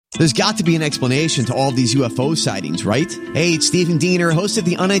There's got to be an explanation to all of these UFO sightings, right? Hey, it's Stephen Diener, host of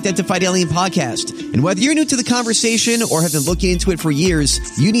the Unidentified Alien Podcast. And whether you're new to the conversation or have been looking into it for years,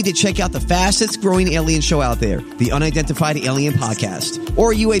 you need to check out the fastest growing alien show out there, the Unidentified Alien Podcast,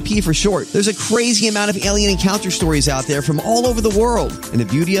 or UAP for short. There's a crazy amount of alien encounter stories out there from all over the world. And the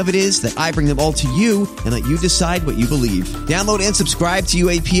beauty of it is that I bring them all to you and let you decide what you believe. Download and subscribe to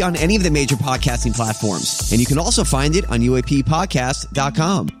UAP on any of the major podcasting platforms. And you can also find it on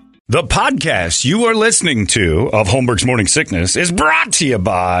UAPpodcast.com. The podcast you are listening to of Holmberg's Morning Sickness is brought to you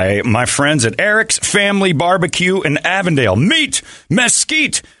by my friends at Eric's Family Barbecue in Avondale. Meet,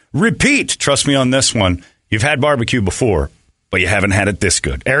 mesquite, repeat. Trust me on this one. You've had barbecue before, but you haven't had it this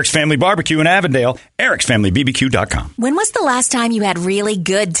good. Eric's Family Barbecue in Avondale, ericsfamilybbq.com. When was the last time you had really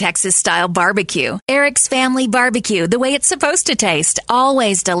good Texas-style barbecue? Eric's Family Barbecue, the way it's supposed to taste.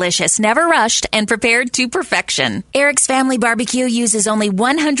 Always delicious, never rushed, and prepared to perfection. Eric's Family Barbecue uses only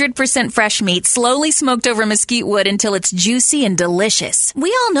 100% fresh meat, slowly smoked over mesquite wood until it's juicy and delicious.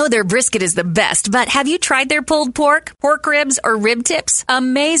 We all know their brisket is the best, but have you tried their pulled pork, pork ribs, or rib tips?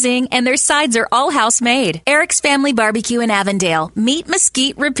 Amazing, and their sides are all house-made. Eric's Family Barbecue in Avondale. Meet,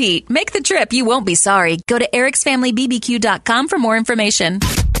 mesquite, repeat. Make the trip. You won't be sorry. Go to ericsfamilybbq.com for more information.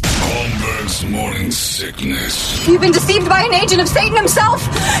 Holmberg's Morning Sickness. You've been deceived by an agent of Satan himself.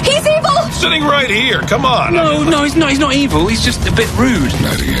 He's evil. Sitting right here. Come on. No, he's not evil. He's just a bit rude.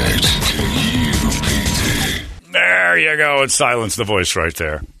 98 KUPD. There you go. It silenced the voice right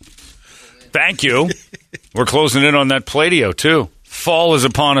there. Thank you. We're closing in on that Play-Doh, too. Fall is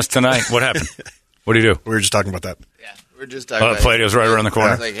upon us tonight. What happened? What do you do? We were just talking about that. Yeah, we're just talking about Play-Doh's right around the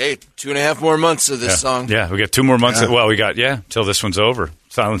corner. Like, hey, 2.5 more months of this song. Yeah, we got 2 more months. Well, we got, till this one's over.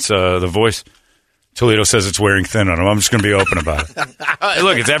 Silence the voice. Toledo says it's wearing thin on him. I'm just going to be open about it. Hey,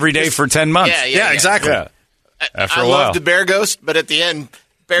 look, it's every day for 10 months. Yeah, exactly. Yeah. After I a while. love the Bear Ghost, but at the end,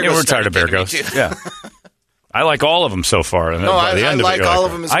 Bear Ghost. We're tired of Bear Ghost. Yeah. I like all of them so far. And No, by the I end of like it, all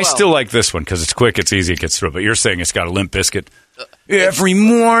of them as well. I still like this one because it's quick, it's easy, it gets through. But you're saying it's got a Limp Bizkit. Every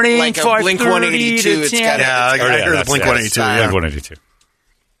morning, like a Blink 182. It's got I heard the Blink 182. Blink 182.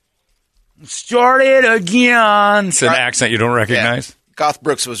 Start it again. It's an accent you don't recognize. Yeah. Garth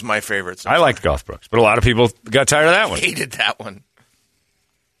Brooks was my favorite. I liked Garth Brooks, but a lot of people got tired of that one. Hated that one.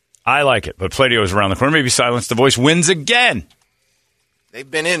 I like it, but Play-Doh is around the corner. Maybe Silence the Voice wins again. They've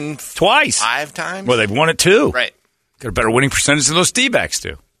been in twice. 5 times. Well, they've won it 2. Right. Got a better winning percentage than those D-backs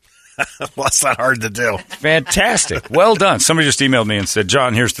do. Well, that's not hard to do. Fantastic. Well done. Somebody just emailed me and said,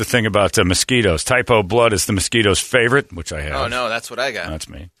 John, here's the thing about mosquitoes. Typo blood is the mosquito's favorite, which I have. Oh, no, that's what I got. That's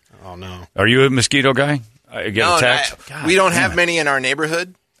me. Oh, no. Are you a mosquito guy? I get attacked? We don't have many in our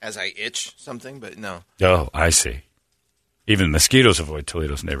neighborhood, as I itch something, but no. Oh, I see. Even mosquitoes avoid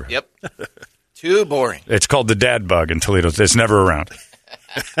Toledo's neighborhood. Yep. Too boring. It's called the dad bug in Toledo. It's never around.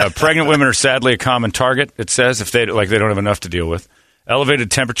 Pregnant women are sadly a common target, it says, if they don't have enough to deal with. Elevated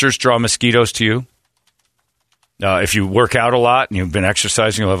temperatures draw mosquitoes to you. If you work out a lot and you've been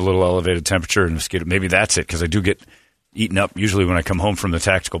exercising, you'll have a little elevated temperature and mosquito. Maybe that's it, because I do get eaten up usually when I come home from the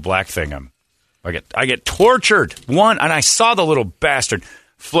Tactical Black thing. I get tortured. And I saw the little bastard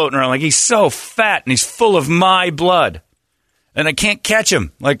floating around like he's so fat and he's full of my blood. And I can't catch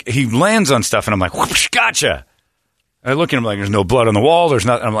him. Like, he lands on stuff and I'm like, whoosh, gotcha. I look at him like there's no blood on the wall. There's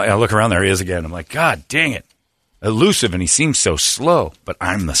not. I'm like, I look around, there he is again. I'm like, God dang it. Elusive, and he seems so slow, but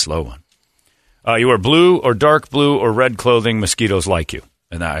I'm the slow one. You wear blue or dark blue or red clothing, mosquitoes like you.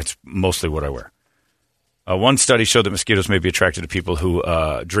 And that's mostly what I wear. One study showed that mosquitoes may be attracted to people who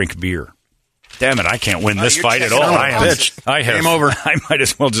drink beer. Damn it, I can't win this fight at all. Game over. I might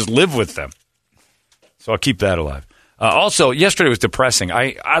as well just live with them. So I'll keep that alive. Also, yesterday was depressing.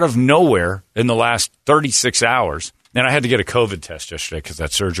 Out of nowhere, in the last 36 hours, and I had to get a COVID test yesterday because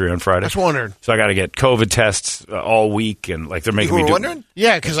that surgery on Friday. I was wondering. So I got to get COVID tests all week, and like they're making me do. Wondering?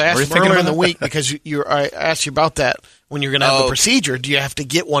 Yeah, because I asked earlier in the week because I asked you about that when you're going to have the procedure. Do you have to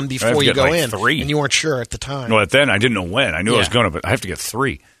get one before you go in? 3. And you weren't sure at the time. No, then I didn't know when. I knew I was going to, but I have to get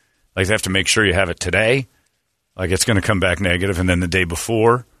 3. Like they have to make sure you have it today. Like it's going to come back negative, and then the day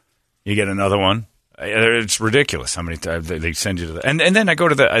before you get another one. It's ridiculous how many times they send you to the and then I go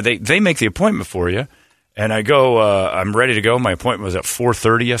to they make the appointment for you. And I go, I'm ready to go. My appointment was at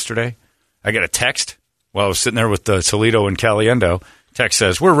 4:30 yesterday. I get a text while I was sitting there with Toledo and Caliendo. Text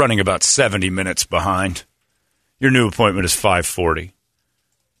says, we're running about 70 minutes behind. Your new appointment is 5:40.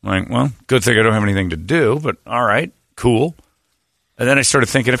 I'm like, well, good thing I don't have anything to do, but all right, cool. And then I started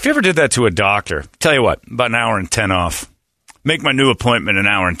thinking, if you ever did that to a doctor, tell you what, about an hour and 10 off. Make my new appointment an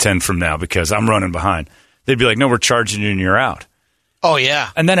hour and 10 from now because I'm running behind. They'd be like, no, we're charging you and you're out. Oh,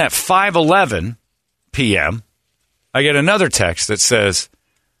 yeah. And then at 5:11 p.m., I get another text that says,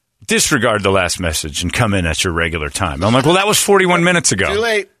 disregard the last message and come in at your regular time. I'm like, well, that was 41 minutes ago. Too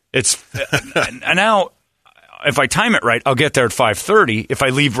late. It's now, if I time it right, I'll get there at 5:30 if I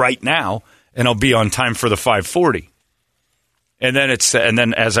leave right now, and I'll be on time for the 5:40. And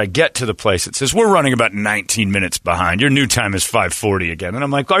then as I get to the place, it says, we're running about 19 minutes behind. Your new time is 5:40 again. And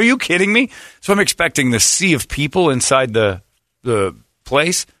I'm like, are you kidding me? So I'm expecting this sea of people inside the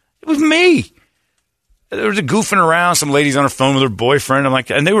place. It was me. There was a goofing around, some ladies on her phone with her boyfriend. I'm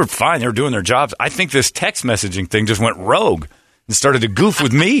like, and they were fine. They were doing their jobs. I think this text messaging thing just went rogue and started to goof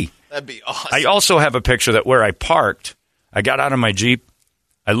with me. That'd be awesome. I also have a picture that where I parked, I got out of my Jeep,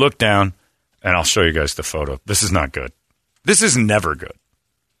 I looked down, and I'll show you guys the photo. This is not good. This is never good.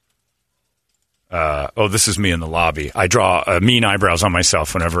 This is me in the lobby. I draw mean eyebrows on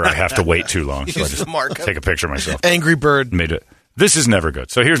myself whenever I have to wait too long. So I just take a picture of myself. Angry Bird. Made it. This is never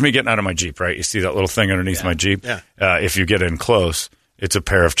good. So here's me getting out of my Jeep, right? You see that little thing underneath my Jeep? Yeah. If you get in close, it's a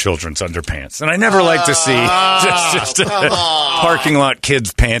pair of children's underpants. And I never like to see just parking lot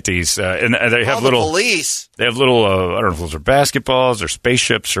kids' panties. And they have the police. They have little, I don't know if those are basketballs or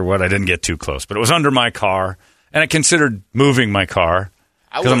spaceships or what. I didn't get too close. But it was under my car. And I considered moving my car.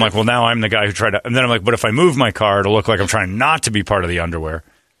 Because I'm like, well, now I'm the guy who tried to. And then I'm like, but if I move my car, it'll look like I'm trying not to be part of the underwear.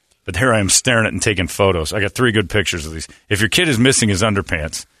 But here I am staring at it and taking photos. I got 3 good pictures of these. If your kid is missing his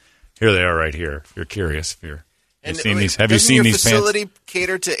underpants, here they are right here. If you're curious. Have you seen these pants? Doesn't your facility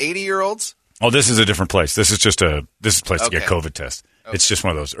cater to 80-year-olds? Oh, this is a different place. This is a place to get COVID tests. Okay. It's just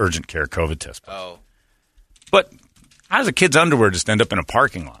one of those urgent care COVID tests. Oh. But how does a kid's underwear just end up in a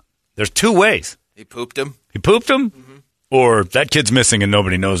parking lot? There's 2 ways. He pooped him? He pooped him? Mm-hmm. Or that kid's missing and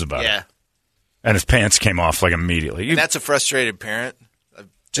nobody knows about it. And his pants came off like immediately. And that's a frustrated parent.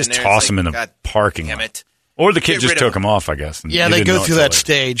 Just toss him in the parking lot. Or the kid just took him off, I guess. Yeah, they go through that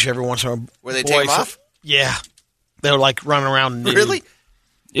stage every once in a while. Where they take him off? Yeah. They're like running around nude. Really?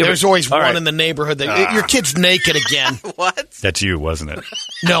 Yeah, there's always one in the neighborhood. Your kid's naked again. What? That's you, wasn't it?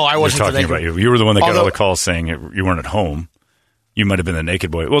 No, I wasn't talking about you. You were the one that got all the calls saying you weren't at home. You might have been the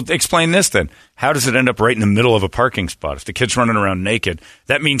naked boy. Well, explain this then. How does it end up right in the middle of a parking spot? If the kid's running around naked,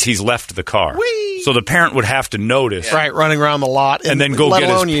 that means he's left the car. Whee! So the parent would have to notice. Yeah. Right, running around the lot. And then go get his pants.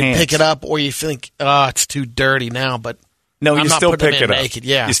 Let alone you pick it up or you think, it's too dirty now, but no, I'm you not still putting pick him it up. Naked.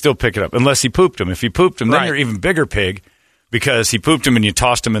 Yeah. You still pick it up, unless he pooped him. If he pooped him, then you're even bigger pig because he pooped him and you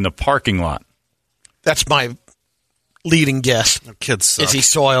tossed him in the parking lot. That's my leading guess. Kids suck. Is he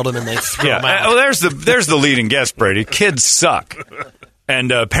soiled him and they threw him out? Oh, there's the leading guess, Brady. Kids suck.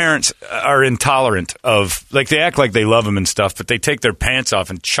 And parents are intolerant of, like, they act like they love them and stuff, but they take their pants off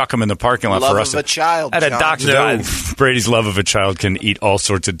and chuck them in the parking lot for us. Love of a child. At a doctor, Brady's love of a child can eat all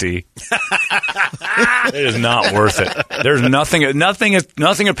sorts of D. It is not worth it. There's nothing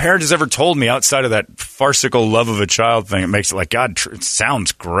a parent has ever told me outside of that farcical love of a child thing. It makes it like, God, it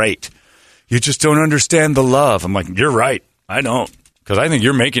sounds great. You just don't understand the love. I'm like, you're right. I don't. Because I think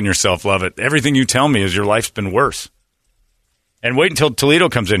you're making yourself love it. Everything you tell me is your life's been worse. And wait until Toledo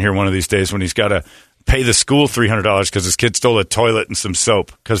comes in here one of these days when he's got to pay the school $300 because his kid stole a toilet and some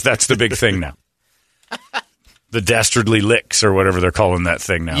soap, because that's the big thing now. The dastardly licks or whatever they're calling that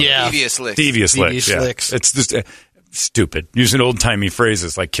thing now. Yeah. Devious licks. Devious licks. Yeah. Licks. It's just stupid. Using old-timey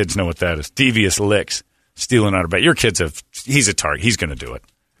phrases like kids know what that is. Devious licks. Stealing out of bed. Your kid's he's a target. He's going to do it.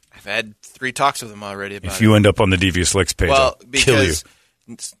 I've had 3 talks with him already about it. If you end up on the Devious Licks page, I'll kill you.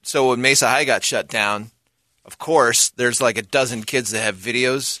 So when Mesa High got shut down, of course, there's like a dozen kids that have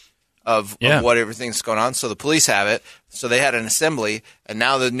videos of what everything's going on. So the police have it. So they had an assembly, and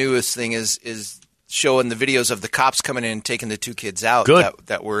now the newest thing is showing the videos of the cops coming in and taking the 2 kids out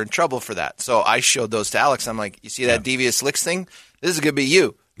that were in trouble for that. So I showed those to Alex. I'm like, you see that Devious Licks thing? This is going to be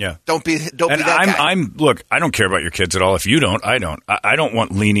you. Yeah. Don't be that guy. Look, I don't care about your kids at all. If you don't, I don't. I don't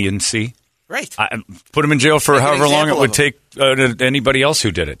want leniency. Right. Put them in jail for however long it would take anybody else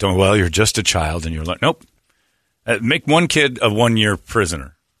who did it. You're just a child, and you're like, nope. Make one kid a 1-year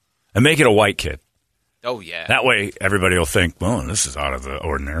prisoner, and make it a white kid. Oh, yeah. That way, everybody will think, well, this is out of the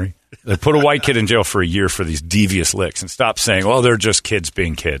ordinary. They put a white kid in jail for a year for these devious licks, and stop saying, well, they're just kids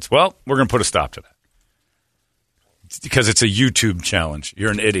being kids. Well, we're going to put a stop to that. It's because it's a YouTube challenge.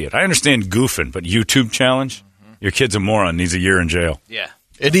 You're an idiot. I understand goofing, but YouTube challenge? Mm-hmm. Your kid's a moron, needs a year in jail. Yeah.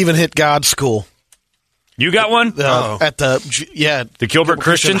 It even hit God's school. You got one? At the Gilbert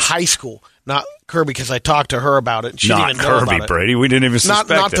Christian High School. Not Kirby, because I talked to her about it. And she not didn't even know Kirby, about it. Brady. We didn't even suspect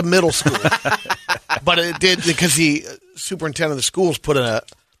not it. the middle school. But it did, because the superintendent of the schools put a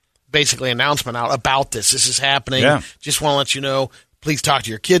basically announcement out about this. This is happening. Yeah. Just want to let you know, please talk to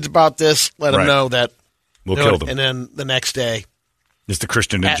your kids about this. Let them know that we'll kill them. And then the next day, is the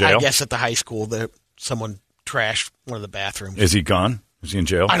Christian in jail? I guess at the high school, someone trashed one of the bathrooms. Is he gone? Is he in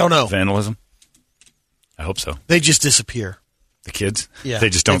jail? I don't know. Vandalism? I hope so. They just disappear. The kids? Yeah. They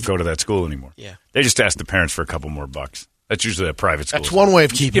just don't go to that school anymore. Yeah. They just ask the parents for a couple more bucks. That's usually a private school. That's one way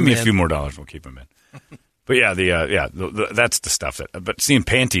of keeping Give me them a few more dollars, we'll keep them in. But yeah, that's the stuff. But seeing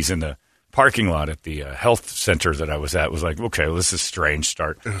panties in the parking lot at the health center that I was at was like, okay, well, this is a strange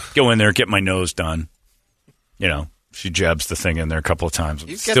start. Go in there, get my nose done. You know, she jabs the thing in there a couple of times.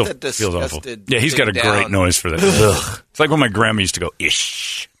 You Still get that feels awful. disgusted Yeah, he's got a thing great down. noise for that. Ugh. It's like when my grandma used to go,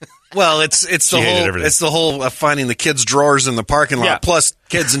 ish. Well, it's the whole finding the kids' drawers in the parking lot, Yeah. plus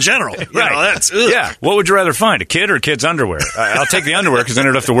kids in general. You Right. know, that's Yeah. What would you rather find, a kid or a kid's underwear? I'll take the underwear because then I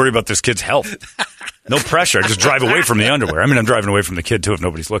don't have to worry about this kid's health. No pressure. I just drive away from the underwear. I mean, I'm driving away from the kid, too, if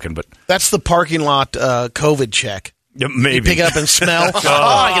nobody's looking. But That's the parking lot COVID check. yeah, maybe. You pick it up and smell. I can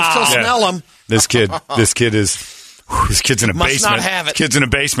still Yeah. smell them. This kid's in a Must basement. not have it. Kid's in a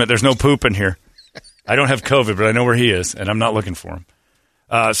basement. There's no poop in here. I don't have COVID, but I know where he is, and I'm not looking for him.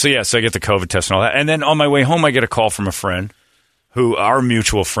 So I get the COVID test and all that. And then on my way home, I get a call from a friend our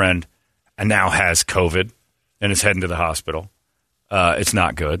mutual friend, now has COVID and is heading to the hospital. It's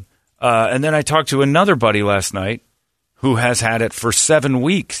not good. And then I talked to another buddy last night who has had it for 7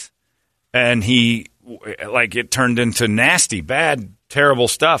 weeks. And it turned into nasty, bad, terrible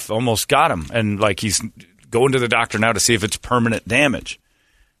stuff. Almost got him. And he's going to the doctor now to see if it's permanent damage.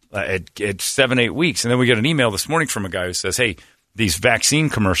 At 7-8 weeks. And then we get an email this morning from a guy who says, hey, these vaccine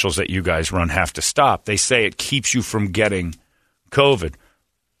commercials that you guys run have to stop. They say it keeps you from getting COVID.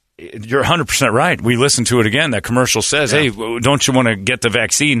 You're 100% right. We listened to it again. That commercial says, hey, don't you want to get the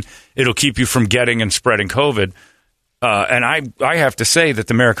vaccine? It'll keep you from getting and spreading COVID. And I have to say that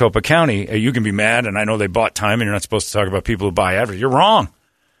the Maricopa County, you can be mad, and I know they bought time, and you're not supposed to talk about people who buy advertising. You're wrong.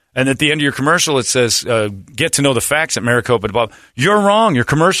 And at the end of your commercial, it says, get to know the facts at Maricopa. You're wrong. Your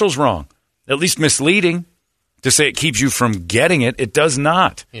commercial's wrong. At least misleading to say it keeps you from getting it. It does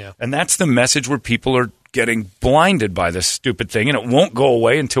not. Yeah. And that's the message where people are getting blinded by this stupid thing. And it won't go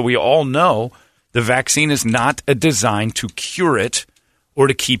away until we all know the vaccine is not designed to cure it or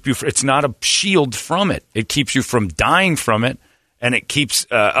to keep you. It's not a shield from it. It keeps you from dying from it. And it keeps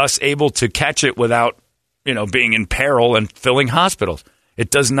us able to catch it without, being in peril and filling hospitals.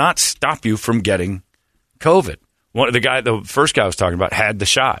 It does not stop you from getting COVID. The first guy I was talking about had the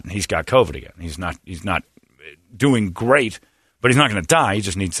shot, and he's got COVID again. He's not doing great, but he's not going to die. He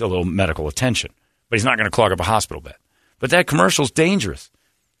just needs a little medical attention. But he's not going to clog up a hospital bed. But that commercial's dangerous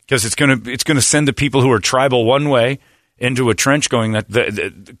because it's going to send the people who are tribal one way into a trench going that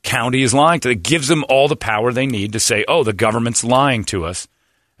the county is lying to. It gives them all the power they need to say, oh, the government's lying to us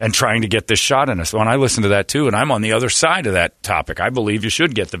and trying to get this shot in us. So, and I listen to that too, and I'm on the other side of that topic. I believe you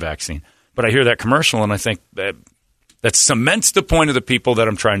should get the vaccine. But I hear that commercial, and I think that cements the point of the people that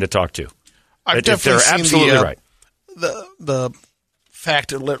I'm trying to talk to. I've definitely they're seen absolutely right. The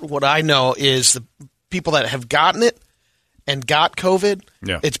fact that what I know is the people that have gotten it and got COVID,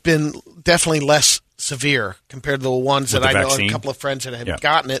 it's been definitely less severe compared to the ones that I know. A couple of friends that have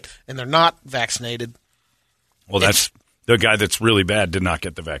gotten it and they're not vaccinated. Well, that's the guy that's really bad did not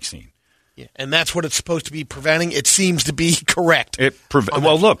get the vaccine. Yeah, and that's what it's supposed to be preventing. It seems to be correct.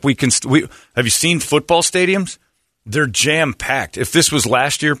 Well, look, have you seen football stadiums? They're jam-packed. If this was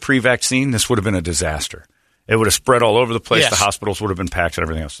last year pre-vaccine, this would have been a disaster. It would have spread all over the place. Yes. The hospitals would have been packed and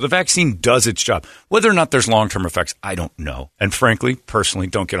everything else. So the vaccine does its job. Whether or not there's long-term effects, I don't know. And frankly, personally,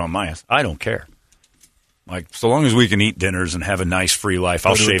 don't get on my ass. I don't care. So long as we can eat dinners and have a nice free life,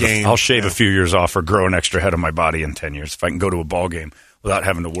 I'll shave a few years off or grow an extra head on my body in 10 years. If I can go to a ball game without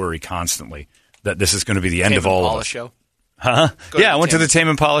having to worry constly that this is going to be the end of all of us. Show? Huh? Yeah, I went to the Tame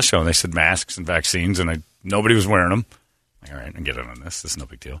Impala show, and they said masks and vaccines, and nobody was wearing them. All right, I get in on this. This is no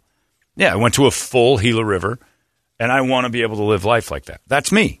big deal. Yeah, I went to a full Gila River, and I want to be able to live life like that. That's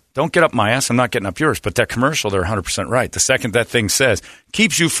me. Don't get up my ass. I'm not getting up yours. But that commercial, they're 100% right. The second that thing says,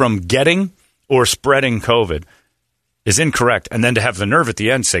 keeps you from getting or spreading COVID is incorrect. And then to have the nerve at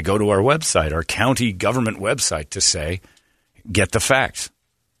the end say, go to our website, our county government website, to say, get the facts.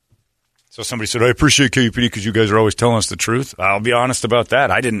 So somebody said, I appreciate KUPD because you guys are always telling us the truth. I'll be honest about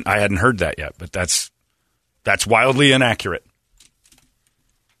that. I hadn't heard that yet, but that's wildly inaccurate.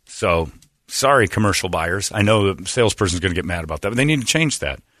 So sorry, commercial buyers. I know the salesperson's going to get mad about that, but they need to change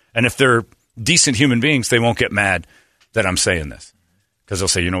that. And if they're decent human beings, they won't get mad that I'm saying this because they'll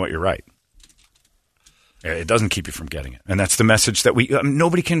say, you know what, you're right. It doesn't keep you from getting it. And that's the message that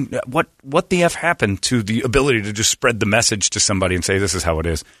nobody can, what the F happened to the ability to just spread the message to somebody and say, this is how it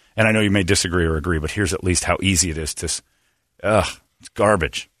is. And I know you may disagree or agree, but here's at least how easy it is to, it's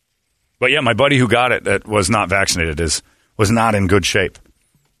garbage. But yeah, my buddy who got it that was not vaccinated was not in good shape.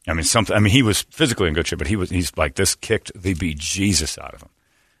 I mean, he was physically in good shape, but he's like, this kicked the bejesus out of him.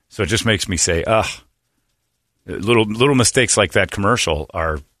 So it just makes me say, little mistakes like that commercial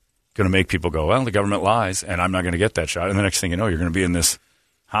are going to make people go, well, the government lies, and I'm not going to get that shot. And the next thing you know, you're going to be in this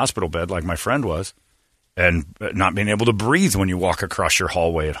hospital bed like my friend was, and not being able to breathe when you walk across your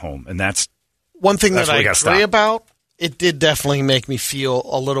hallway at home. And that's one thing that I agree about. It did definitely make me feel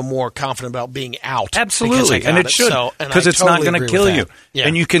a little more confident about being out. Absolutely, and it should, because it's not going to kill you. Yeah.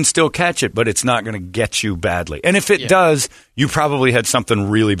 And you can still catch it, but it's not going to get you badly. And if it does, you probably had something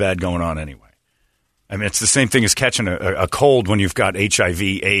really bad going on anyway. I mean, it's the same thing as catching a cold when you've got HIV,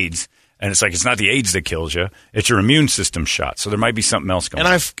 AIDS, and it's like it's not the AIDS that kills you; it's your immune system shot. So there might be something else going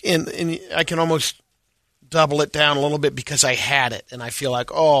on. And I can almost double it down a little bit because I had it, and I feel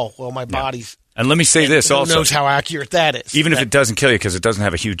like, oh, well, my body's. And let me say this also. Who knows how accurate that is? Even if it doesn't kill you because it doesn't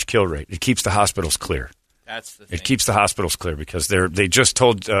have a huge kill rate, it keeps the hospitals clear. That's the thing. It keeps the hospitals clear because they just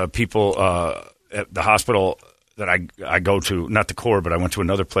told people at the hospital that I go to, not the core, but I went to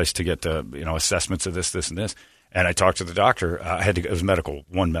another place to get assessments of this, and this. And I talked to the doctor. I had to. It was medical.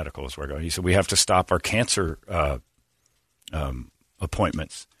 One medical is where I go. He said we have to stop our cancer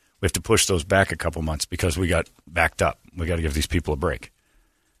appointments. We have to push those back a couple months because we got backed up. We got to give these people a break.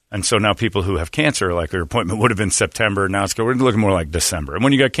 And so now people who have cancer, like their appointment would have been September. Now we're looking more like December. And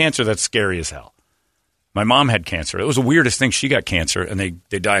when you got cancer, that's scary as hell. My mom had cancer. It was the weirdest thing. She got cancer, and they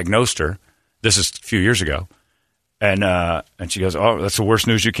diagnosed her. This is a few years ago. And she goes, oh, that's the worst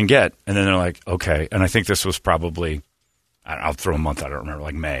news you can get. And then they're like, okay. And I think this was probably, I'll throw a month, I don't remember,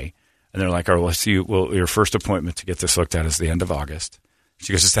 like May. And they're like, all right, let's see. Well, your first appointment to get this looked at is the end of August.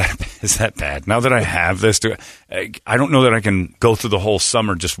 She goes, is that bad? Now that I have this, I don't know that I can go through the whole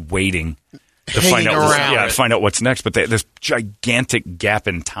summer just waiting to find out what's next. But this gigantic gap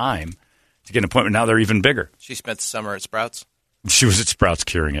in time to get an appointment, now they're even bigger. She spent the summer at Sprouts? She was at Sprouts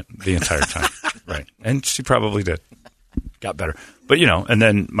curing it the entire time. Right. And she probably did. Got better. But, and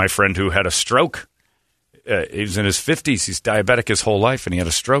then my friend who had a stroke, he was in his 50s. He's diabetic his whole life, and he had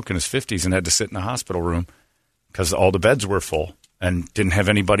a stroke in his 50s and had to sit in a hospital room because all the beds were full. And didn't have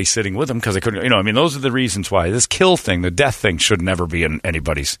anybody sitting with him because they couldn't, those are the reasons why. This kill thing, the death thing, should never be in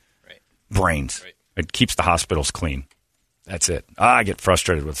anybody's brains. Right. It keeps the hospitals clean. That's it. I get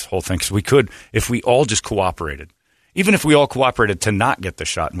frustrated with this whole thing because if we all just cooperated, even if we all cooperated to not get the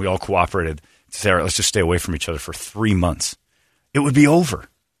shot and we all cooperated to say, all right, let's just stay away from each other for 3 months, it would be over.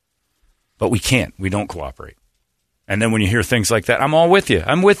 But we can't. We don't cooperate. And then when you hear things like that, I'm all with you.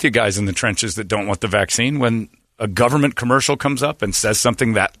 I'm with you guys in the trenches that don't want the vaccine when a government commercial comes up and says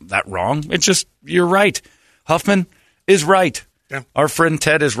something that wrong. It's just, you're right. Huffman is right. Yeah. Our friend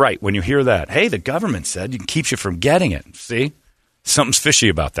Ted is right. When you hear that, hey, the government said it keeps you from getting it. See? Something's fishy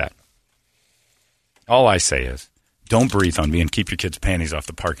about that. All I say is, don't breathe on me and keep your kids' panties off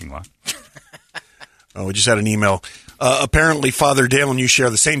the parking lot. Oh, we just had an email. Apparently, Father Dale and you share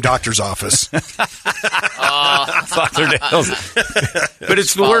the same doctor's office. Father Dale's. But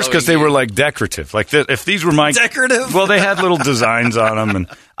it's the worst because they were like decorative. Like if these were my decorative, well, they had little designs on them, and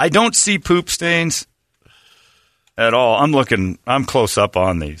I don't see poop stains at all. I'm close up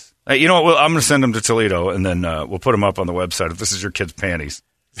on these. You know what? I'm going to send them to Toledo, and then we'll put them up on the website. If this is your kid's panties,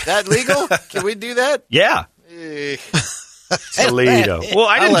 is that legal? Can we do that? Yeah. Toledo. Well,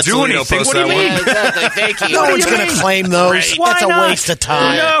 I didn't do anything. What do you mean? Exactly. Thank you. No one's going to claim those. Right. That's a waste of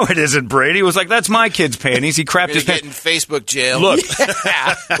time. No, it isn't. Brady was like, that's my kid's panties. He crapped his pants. Getting Facebook jail. Look,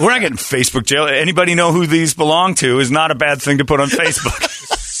 we're not getting Facebook jail. Anybody know who these belong to is not a bad thing to put on Facebook.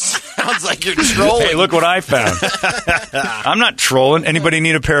 Sounds like you're trolling. Hey, look what I found. I'm not trolling. Anybody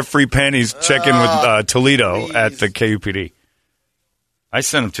need a pair of free panties? Check in with Toledo at the KUPD. I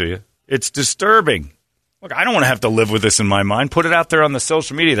sent them to you. It's disturbing. Look, I don't want to have to live with this in my mind. Put it out there on the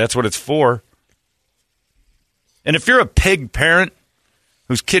social media. That's what it's for. And if you're a pig parent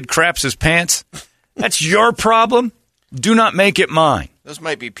whose kid craps his pants, that's your problem. Do not make it mine. Those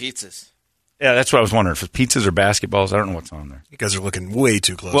might be pizzas. Yeah, that's what I was wondering. If it's pizzas or basketballs, I don't know what's on there. You guys are looking way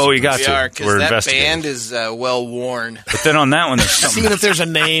too close. Well, we got we to. Are, because that band is well worn. But then on that one, there's something. Seeing if there's a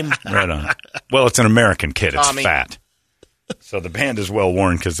name. Right on. Well, it's an American kid. It's fat. So the band is well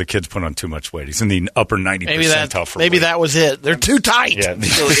worn because the kid's put on too much weight. He's in the upper 90 percentile for maybe weight. That was it. They're too tight. Yeah.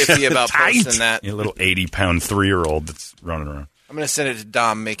 Still iffy about posting that. A little 80-pound 3-year-old that's running around. I'm going to send it to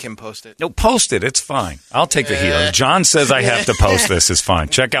Dom, make him post it. No, post it. It's fine. I'll take the heat. John says I have to post this. Is fine.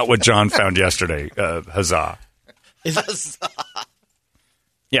 Check out what John found yesterday. Huzzah.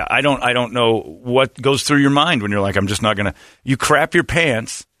 Yeah, I don't know what goes through your mind when you're like, I'm just not going to. You crap your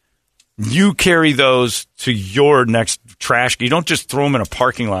pants. You carry those to your next trash. You don't just throw them in a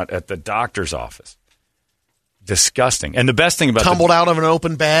parking lot at the doctor's office. disgusting. And the best thing about tumbled out of an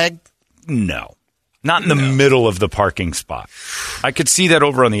open bag? No. Not in the middle of the parking spot. I could see that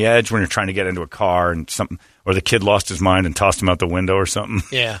over on the edge when you're trying to get into a car and something, or the kid lost his mind and tossed him out the window or something.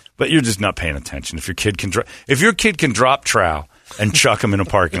 Yeah. But you're just not paying attention. If your kid can drop trow and chuck him in a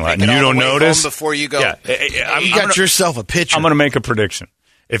parking lot and you don't notice before you go. Yeah, you got yourself a pitcher. I'm going to make a prediction.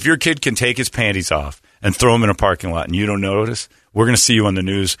 If your kid can take his panties off and throw them in a parking lot and you don't notice, we're going to see you on the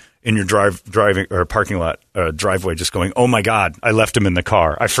news in your driving or parking lot driveway just going, oh, my God, I left him in the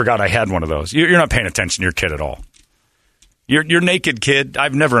car. I forgot I had one of those. You're not paying attention to your kid at all. Your naked kid,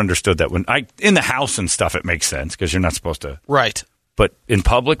 I've never understood that. In the house and stuff, it makes sense because you're not supposed to. Right. But in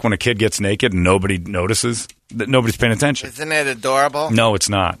public, when a kid gets naked and nobody notices, that nobody's paying attention. Isn't it adorable? No, it's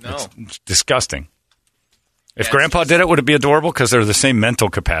not. No. It's disgusting. If Grandpa did it, would it be adorable? Because they're the same mental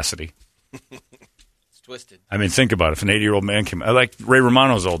capacity. It's twisted. I mean, think about it. If an 80-year-old man came... I like Ray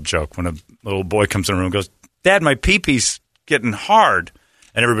Romano's old joke when a little boy comes in the room and goes, Dad, my pee-pee's getting hard.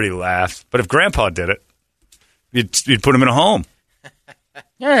 And everybody laughs. But if Grandpa did it, you'd put him in a home.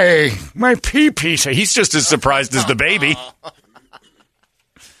 Hey, my pee-pee. He's just as surprised as the baby.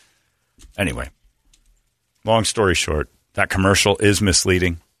 Anyway, long story short, that commercial is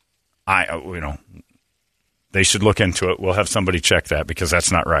misleading. They should look into it. We'll have somebody check that because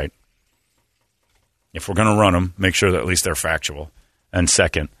that's not right. If we're going to run them, make sure that at least they're factual. And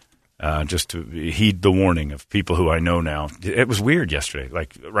second, just to heed the warning of people who I know now. It was weird yesterday.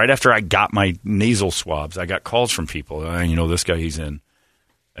 Like right after I got my nasal swabs, I got calls from people. This guy, he's in.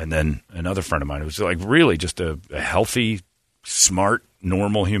 And then another friend of mine, it was like really just a healthy, smart,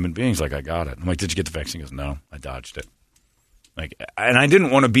 normal human being. He's like, I got it. I'm like, did you get the vaccine? He goes, no, I dodged it. And I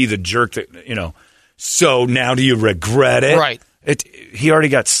didn't want to be the jerk that, so now do you regret it? Right. He already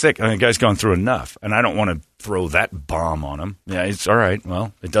got sick. The guy's gone through enough, and I don't want to throw that bomb on him. Yeah, it's all right.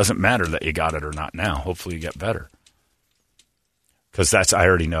 Well, it doesn't matter that you got it or not now. Hopefully you get better. Because I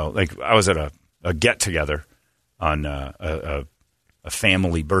already know. Like, I was at a get-together on a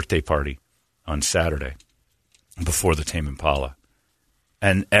family birthday party on Saturday before the Tame Impala.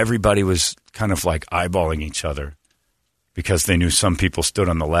 And everybody was kind of like eyeballing each other because they knew some people stood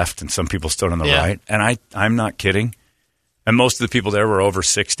on the left and some people stood on the right. And I'm not kidding. And most of the people there were over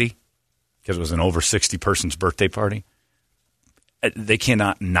 60 because it was an over 60 person's birthday party. They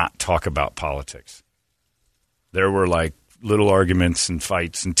cannot not talk about politics. There were like little arguments and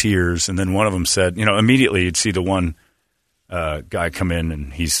fights and tears. And then one of them said, immediately you'd see the one guy come in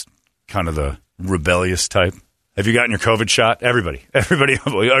and he's kind of the rebellious type. Have you gotten your COVID shot? Everybody. Have you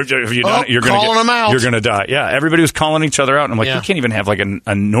done it? You're going to die. Yeah, everybody was calling each other out. And I'm like, you can't even have like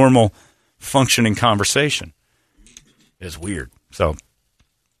a normal functioning conversation. It's weird. So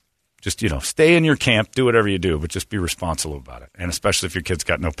just, stay in your camp, do whatever you do, but just be responsible about it. And especially if your kid's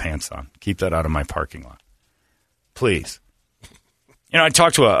got no pants on. Keep that out of my parking lot. Please. I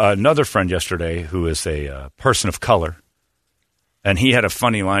talked to another friend yesterday who is a person of color. And he had a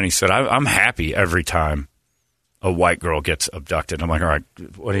funny line. He said, I'm happy every time a white girl gets abducted. I'm like, all right,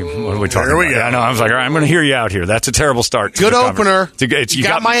 what are we talking about? Yeah, I was like, all right, I'm going to hear you out here. That's a terrible start. Good opener. You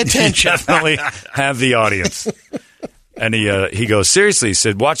got my attention. You definitely have the audience. And he goes, seriously, he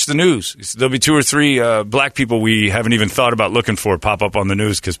said, watch the news. He said, there'll be 2 or 3 black people we haven't even thought about looking for pop up on the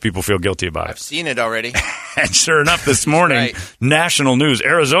news because people feel guilty about it. I've seen it already. And sure enough, this morning, national news,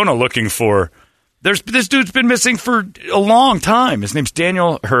 Arizona looking for, this dude's been missing for a long time. His name's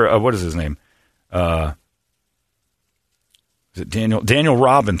Daniel, what is his name? Is it Daniel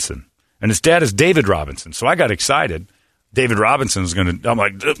Robinson? And his dad is David Robinson. So I got excited. David Robinson is going to. I'm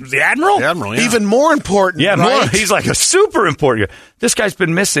like, the Admiral? The Admiral, yeah. Even more important. Yeah, right? He's like a super important. This guy's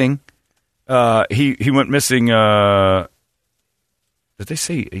been missing. He went missing. Did they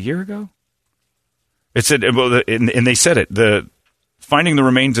say a year ago? It said, and they said it. Finding the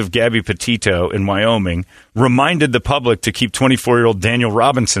remains of Gabby Petito in Wyoming reminded the public to keep 24-year-old Daniel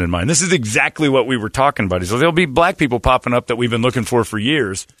Robinson in mind. This is exactly what we were talking about. So there'll be black people popping up that we've been looking for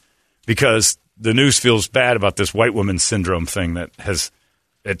years because the news feels bad about this white woman syndrome thing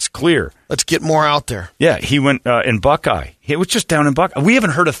it's clear. Let's get more out there. Yeah, he went in Buckeye. He was just down in Buckeye. We haven't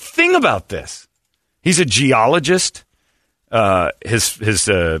heard a thing about this. He's a geologist. His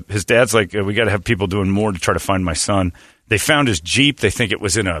dad's like, we got to have people doing more to try to find my son. They found his Jeep. They think it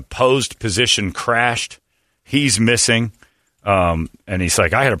was in a posed position, crashed. He's missing. And he's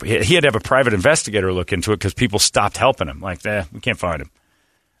like, he had to have a private investigator look into it because people stopped helping him. Like, we can't find him.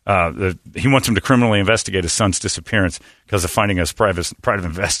 He wants him to criminally investigate his son's disappearance because of finding his private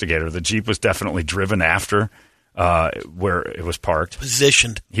investigator. The Jeep was definitely driven after where it was parked.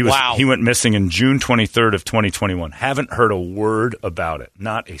 Positioned. He went missing in June 23rd of 2021. Haven't heard a word about it.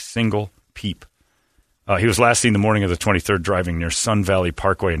 Not a single peep. He was last seen the morning of the 23rd driving near Sun Valley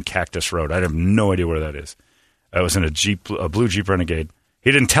Parkway and Cactus Road. I have no idea where that is. I was in a blue Jeep Renegade.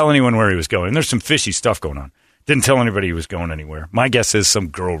 He didn't tell anyone where he was going. There's some fishy stuff going on. Didn't tell anybody he was going anywhere. My guess is some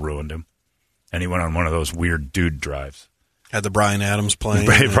girl ruined him, and he went on one of those weird dude drives. Had the Bryan Adams playing.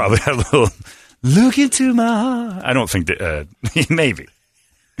 He probably had a little, look into my heart. I don't think that, maybe.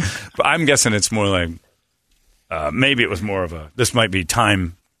 But I'm guessing it's more like, maybe it was more of a, this might be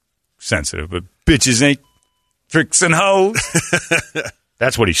time sensitive, but bitches ain't tricks and hoes.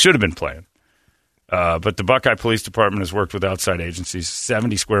 That's what he should have been playing. But the Buckeye Police Department has worked with outside agencies,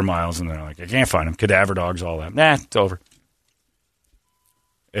 70 square miles, and they're like, I can't find him. Cadaver dogs, all that. Nah, it's over.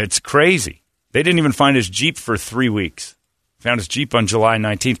 It's crazy. They didn't even find his Jeep for 3 weeks. Found his Jeep on July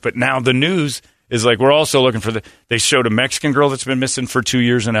 19th. But now the news is like, we're also looking for they showed a Mexican girl that's been missing for 2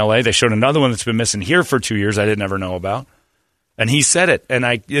 years in L.A. They showed another one that's been missing here for 2 years I didn't ever know about. And he said it, and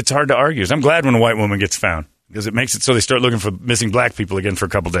it's hard to argue. I'm glad when a white woman gets found because it makes it so they start looking for missing black people again for a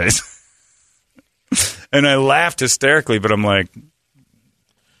couple days. And I laughed hysterically, but I'm like,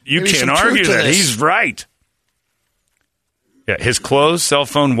 you can't argue that. He's right. Yeah, his clothes, cell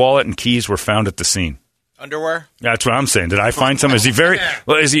phone, wallet, and keys were found at the scene. Underwear? That's what I'm saying. Did I find some? Is he very?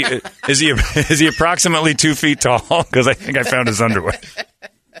 Well, is he approximately 2 feet tall? Because I think I found his underwear.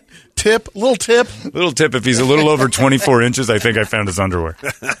 Little tip. If he's a little over 24 inches, I think I found his underwear.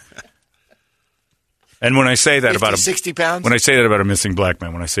 And when I say that 50, about 60 pounds, when I say that about a missing black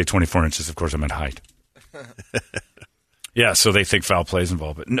man, when I say 24 inches, of course I meant height. Yeah, so they think foul play is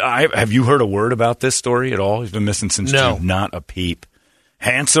involved. But have you heard a word about this story at all? He's been missing since June. Not a peep.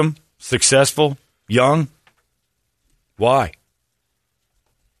 Handsome, successful, young. Why?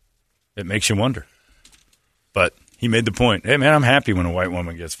 It makes you wonder. But he made the point. Hey, man, I'm happy when a white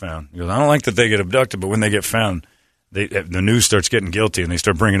woman gets found. He goes, I don't like that they get abducted, but when they get found, the news starts getting guilty, and they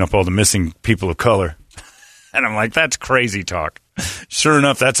start bringing up all the missing people of color. And I'm like, that's crazy talk. Sure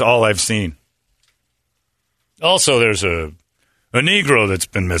enough, that's all I've seen. Also, there's a Negro that's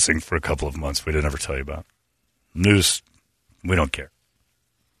been missing for a couple of months we didn't ever tell you about. News, we don't care.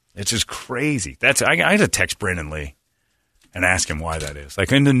 It's just crazy. I had to text Brandon Lee and ask him why that is.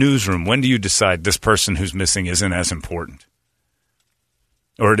 Like, in the newsroom, when do you decide this person who's missing isn't as important?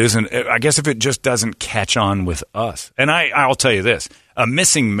 Or it isn't, I guess if it just doesn't catch on with us. And I'll tell you this, a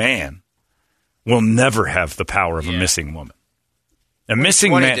missing man will never have the power of a missing woman. A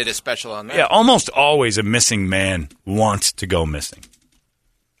missing man did a special on that. Yeah, almost always a missing man wants to go missing.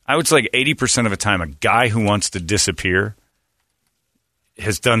 I would say like 80% of the time, a guy who wants to disappear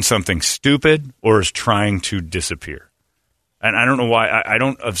has done something stupid or is trying to disappear. And I don't know why. I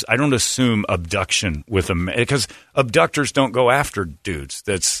don't assume abduction with a man, because abductors don't go after dudes.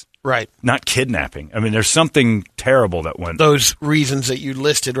 That's right. Not kidnapping. I mean, there's something terrible that went. Those reasons that you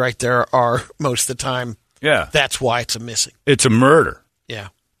listed right there are most of the time. Yeah, that's why it's a missing. It's a murder. Yeah,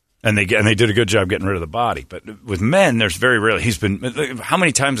 and they did a good job getting rid of the body. But with men, there's very rarely. How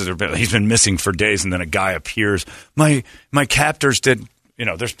many times has there been? He's been missing for days, and then a guy appears. My captors did. You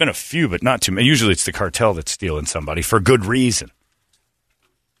know, there's been a few, but not too many. Usually, it's the cartel that's stealing somebody for good reason.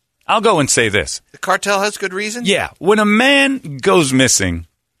 I'll go and say this: the cartel has good reason. Yeah, when a man goes missing,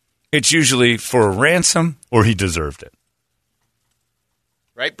 it's usually for a ransom or he deserved it.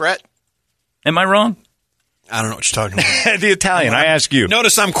 Right, Brett? Am I wrong? I don't know what you're talking about. The Italian, I ask you.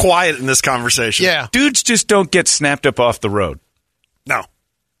 Notice I'm quiet in this conversation. Yeah. Dudes just don't get snapped up off the road. No.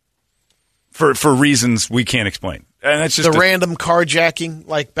 For reasons we can't explain. And that's just the random carjacking,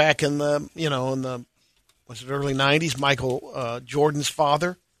 like back in the was it early 90s, Michael Jordan's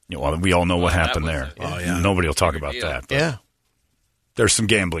father. You know, well, we all know what happened there. Oh, yeah. Nobody will talk about that. But yeah. There's some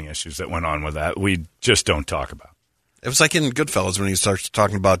gambling issues that went on with that we just don't talk about. It was like in Goodfellas when he starts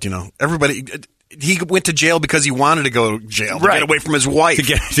talking about, everybody. He went to jail because he wanted to go to jail, to get away from his wife. To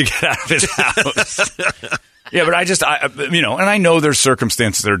get out of his house. Yeah, but and I know there's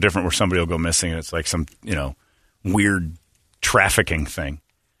circumstances that are different where somebody will go missing and it's like some, weird trafficking thing.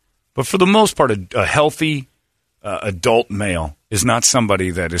 But for the most part, a healthy adult male is not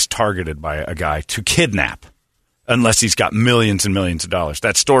somebody that is targeted by a guy to kidnap unless he's got millions and millions of dollars.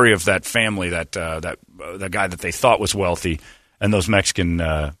 That story of that family, that guy that they thought was wealthy and those Mexican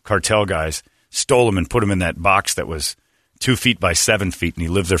cartel guys stole him and put him in that box that was 2 feet by 7 feet, and he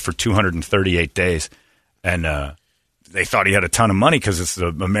lived there for 238 days. And they thought he had a ton of money because it's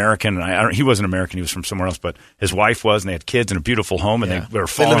an American. And he wasn't American; he was from somewhere else. But his wife was, and they had kids and a beautiful home, and they were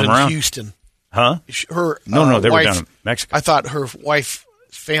following him around. Houston, huh? No, they were down in Mexico. I thought her wife's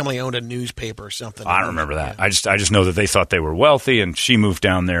family owned a newspaper or something. I don't remember that. Yeah. I just know that they thought they were wealthy, and she moved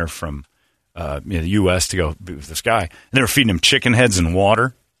down there from the U.S. to go be with this guy, and they were feeding him chicken heads and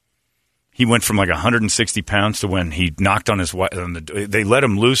water. He went from like 160 pounds to when he knocked on his wife. They let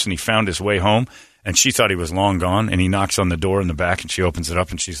him loose, and he found his way home. And she thought he was long gone. And he knocks on the door in the back, and she opens it up,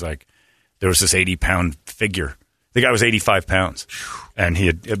 and she's like, there was this 80-pound figure. The guy was 85 pounds, and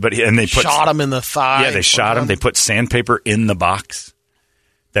they shot him in the thigh. Yeah, they shot him. They put sandpaper in the box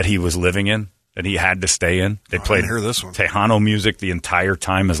that he was living in, that he had to stay in. They played Tejano music the entire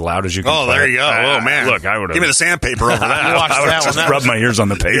time, as loud as you can. Oh, there you go. Oh man, look, I would have give me the sandpaper over that. I would have just rubbed my ears on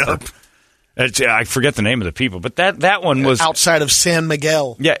the paper. I forget the name of the people, but that one was outside of San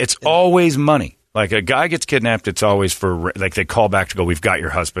Miguel. Yeah, it's always money. Like a guy gets kidnapped, it's always for like they call back to go, we've got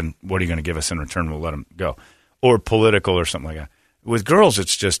your husband. What are you going to give us in return? We'll let him go. Or political or something like that. With girls,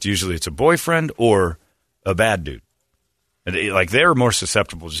 it's just usually it's a boyfriend or a bad dude. And they're more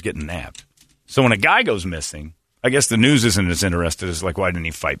susceptible to just getting nabbed. So when a guy goes missing, I guess the news isn't as interested as like, why didn't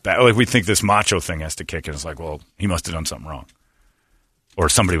he fight back? Like we think this macho thing has to kick in. It's like, well, he must have done something wrong. Or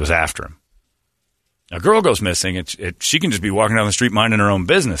somebody was after him. A girl goes missing, she can just be walking down the street minding her own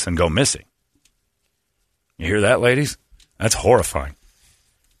business and go missing. You hear that, ladies? That's horrifying.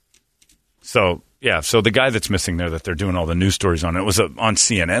 So, yeah, so the guy that's missing there that they're doing all the news stories on, it was on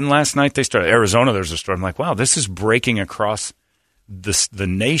CNN last night. They started Arizona, there's a story. I'm like, wow, this is breaking across the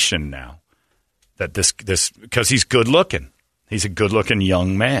nation now. That this because he's good looking. He's a good looking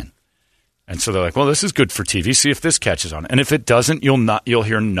young man. And so they're like, well, this is good for TV. See if this catches on. And if it doesn't, you'll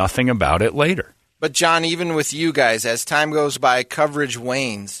hear nothing about it later. But John, even with you guys, as time goes by, coverage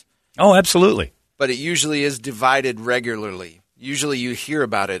wanes. Oh, absolutely. But it usually is divided regularly. Usually you hear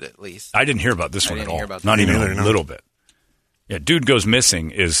about it at least. I didn't hear about this one at all. Not even a little bit. Yeah, dude goes missing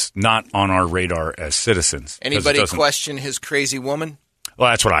is not on our radar as citizens. Anybody question his crazy woman?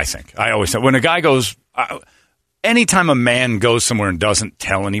 Well, that's what I think. I always say when a guy goes, anytime a man goes somewhere and doesn't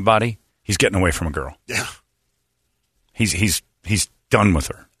tell anybody, he's getting away from a girl. Yeah. He's done with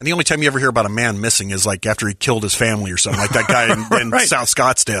her. And the only time you ever hear about a man missing is like after he killed his family or something, like that guy in right. South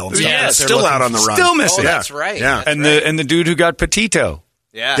Scottsdale. Yeah, still out on the run. Still missing. Oh, that's right. Yeah. And the dude who got Petito.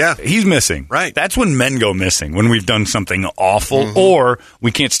 Yeah. He's missing. Right. That's when men go missing, when we've done something awful or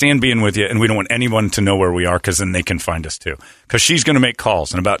we can't stand being with you and we don't want anyone to know where we are because then they can find us too. Because she's going to make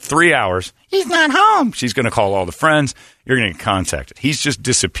calls in about 3 hours. He's not home. She's going to call all the friends. You're going to get contacted. He's just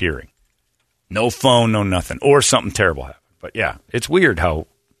disappearing. No phone, no nothing. Or something terrible happened. But yeah, it's weird how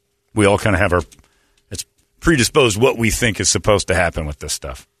we all kind of have it's predisposed what we think is supposed to happen with this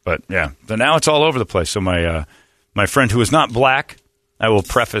stuff. But yeah, so now it's all over the place. So my friend who is not black, I will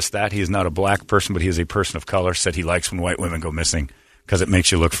preface that. He is not a black person, but he is a person of color, said he likes when white women go missing because it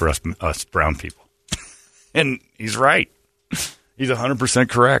makes you look for us brown people. And he's right. He's 100%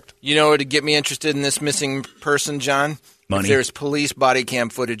 correct. You know what would get me interested in this missing person, John? Money. If there's police body cam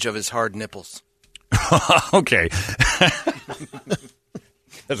footage of his hard nipples. Okay.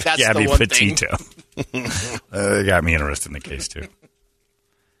 That's Gabby the one Petito. Got me interested in the case, too.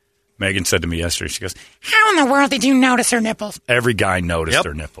 Megan said to me yesterday, she goes, how in the world did you notice her nipples? Every guy noticed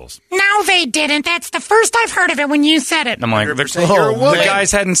her nipples. No, they didn't. That's the first I've heard of it when you said it. I'm like, the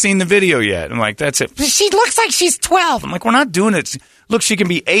guys hadn't seen the video yet. I'm like, that's it. She looks like she's 12. I'm like, we're not doing it. Look, she can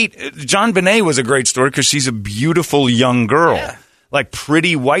be 8. John Bonet was a great story because she's a beautiful young girl. Yeah. Like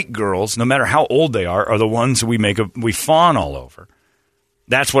pretty white girls, no matter how old they are the ones we fawn all over.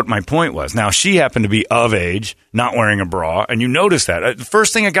 That's what my point was. Now, she happened to be of age, not wearing a bra, and you notice that. The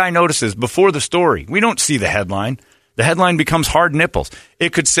first thing a guy notices before the story, we don't see the headline. The headline becomes hard nipples.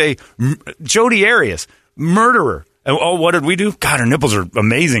 It could say, Jodi Arias, murderer. Oh, what did we do? God, her nipples are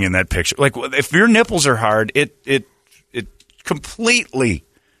amazing in that picture. Like, if your nipples are hard, it completely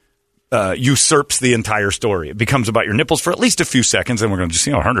usurps the entire story. It becomes about your nipples for at least a few seconds, and we're going to just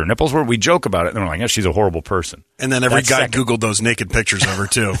see, her nipples, where we joke about it, and we're like, yeah, she's a horrible person. And then every guy Googled those naked pictures of her,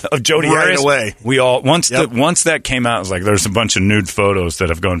 too. Of Jodi right Arias. away. We all, once that came out, it was like, there's a bunch of nude photos that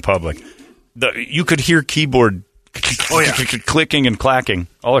have gone public. You could hear keyboard clicking and clacking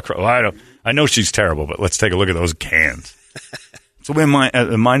all across. Well, I know she's terrible, but let's take a look at those cans. So the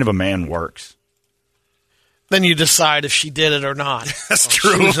mind of a man works. Then you decide if she did it or not. That's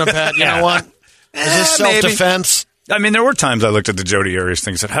true. You know what? Is this self-defense? I mean, there were times I looked at the Jodi Arias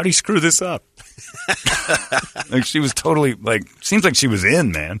thing and said, how do you screw this up? Like, she was totally, seems like she was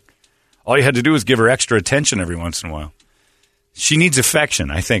in, man. All you had to do was give her extra attention every once in a while. She needs affection,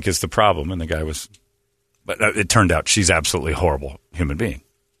 I think, is the problem. And the guy was, but it turned out she's absolutely horrible human being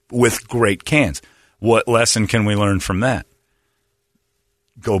with great cans. What lesson can we learn from that?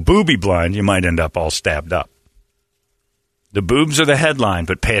 Go booby blind, you might end up all stabbed up. The boobs are the headline,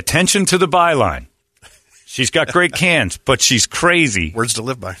 but pay attention to the byline. She's got great cans, but she's crazy. Words to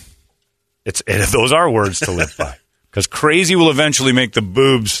live by. Those are words to live by. Because crazy will eventually make the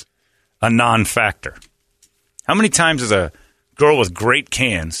boobs a non-factor. How many times has a girl with great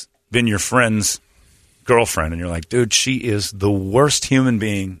cans been your friend's girlfriend, and you're like, dude, she is the worst human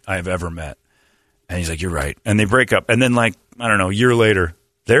being I've ever met. And he's like, you're right. And they break up. And then, like, I don't know, a year later,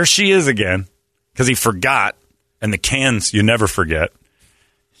 there she is again because he forgot. And the cans, you never forget.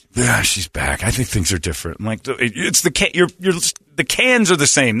 Yeah, she's back. I think things are different. I'm like, it's the the cans are the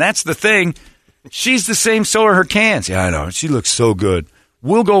same. That's the thing. She's the same. So are her cans. Yeah, I know. She looks so good.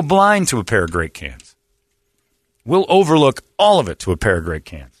 We'll go blind to a pair of great cans. We'll overlook all of it to a pair of great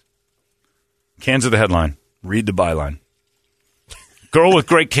cans. Cans are the headline. Read the byline. Girl with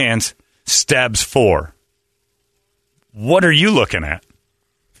great cans stabs 4. What are you looking at?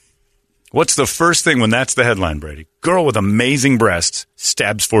 What's the first thing when that's the headline, Brady? Girl with amazing breasts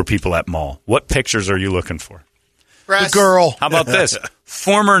stabs 4 people at mall. What pictures are you looking for? The girl. How about this?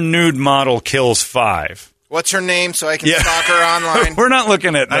 Former nude model kills 5. What's her name so I can stalk her online? We're not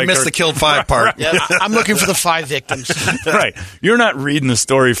looking at... I missed the killed 5 part. Yeah, I'm looking for the 5 victims. Right. You're not reading the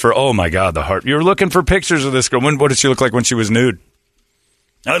story for, oh, my God, the heart. You're looking for pictures of this girl. What did she look like when she was nude?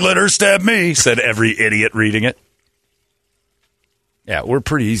 I'd let her stab me, said every idiot reading it. Yeah, we're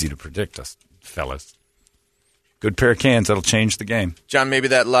pretty easy to predict, us fellas. Good pair of cans, that'll change the game. John, maybe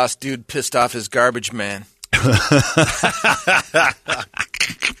that lost dude pissed off his garbage man.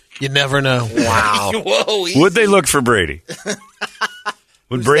 You never know. Wow. Whoa, would they look for Brady?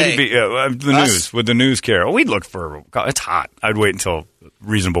 Would Brady be the Us? news? Would the news care? We'd look for. It's hot. I'd wait until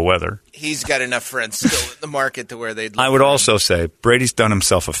reasonable weather. He's got enough friends still in the market to where they'd. I would also say Brady's done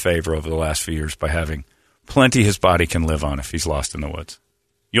himself a favor over the last few years by having plenty his body can live on if he's lost in the woods.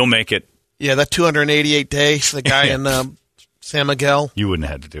 You'll make it. Yeah, that 288 days. The guy in San Miguel. You wouldn't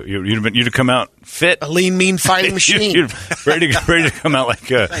have had to do it. You'd have come out fit. A lean, mean fighting machine. Brady to come out like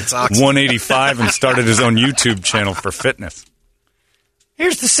 185 and started his own YouTube channel for fitness.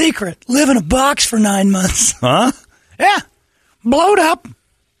 Here's the secret. Live in a box for 9 months. Huh? Yeah. Blow it up.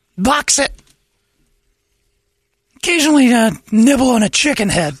 Box it. Occasionally nibble on a chicken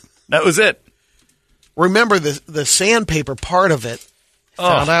head. That was it. Remember the sandpaper part of it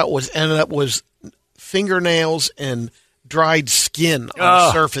found out ended up was fingernails and dried skin on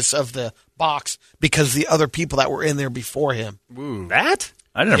the surface of the box because the other people that were in there before him. Ooh. That?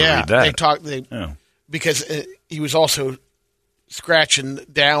 I didn't read that. Because he was also scratching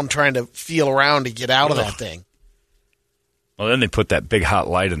down trying to feel around to get out of that thing. Well, then they put that big hot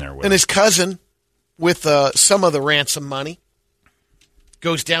light in there with and his cousin with some of the ransom money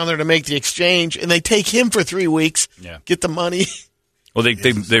goes down there to make the exchange, and they take him for 3 weeks, get the money. Well,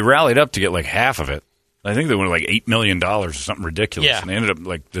 they rallied up to get like half of it. I think they went like $8 million or something ridiculous. Yeah. And they ended up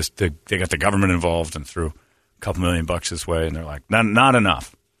like this. They got the government involved and threw a couple $1 million this way, and they're like, not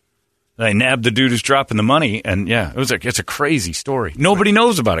enough. They nabbed the dude who's dropping the money, and it's a crazy story. Nobody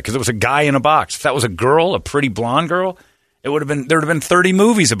knows about it because it was a guy in a box. If that was a girl, a pretty blonde girl, there would have been 30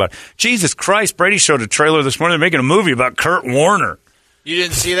 movies about it. Jesus Christ, Brady showed a trailer this morning. They're making a movie about Kurt Warner. You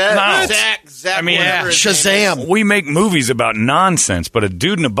didn't see that? No. Zach. I mean, Shazam. We make movies about nonsense, but a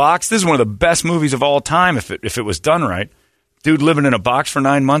dude in a box, this is one of the best movies of all time if it was done right. Dude living in a box for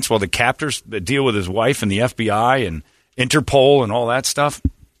 9 months while the captors deal with his wife and the FBI and Interpol and all that stuff.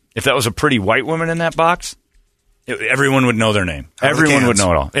 If that was a pretty white woman in that box, everyone would know their name. Everyone would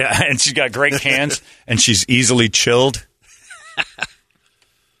know it all. Yeah, and she's got great cans, and she's easily chilled.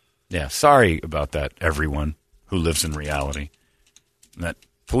 Yeah, sorry about that, everyone who lives in reality. And that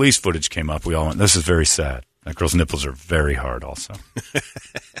police footage came up. We all went, this is very sad. That girl's nipples are very hard also.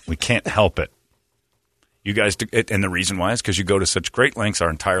 We can't help it. You guys do, and the reason why is because you go to such great lengths our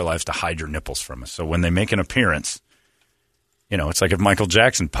entire lives to hide your nipples from us. So when they make an appearance, it's like if Michael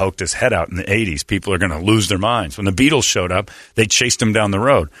Jackson poked his head out in the 80s, people are going to lose their minds. When the Beatles showed up, they chased him down the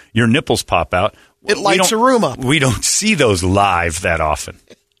road. Your nipples pop out. It lights a room up. We don't see those live that often.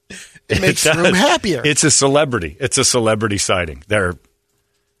 It makes the room happier. It's a celebrity. It's a celebrity sighting.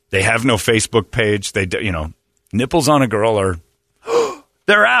 They have no Facebook page. Nipples on a girl are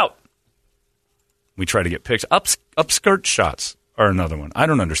they're out. We try to get pictures. Upskirt shots are another one. I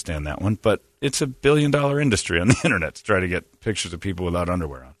don't understand that one, but it's $1 billion industry on the internet to try to get pictures of people without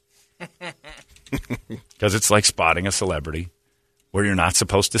underwear on. Because it's like spotting a celebrity where you're not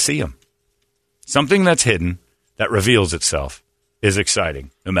supposed to see them. Something that's hidden that reveals itself is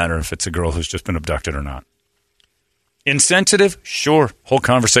exciting, no matter if it's a girl who's just been abducted or not. Insensitive? Sure. Whole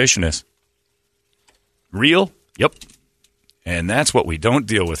conversation is. Real? Yep. And that's what we don't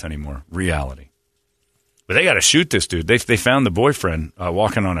deal with anymore, reality. But they got to shoot this dude. They found the boyfriend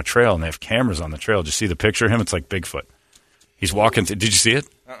walking on a trail, and they have cameras on the trail. Did you see the picture of him? It's like Bigfoot. He's walking. Did you see it?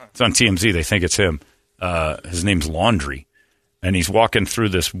 It's on TMZ. They think it's him. His name's Laundry. and he's walking through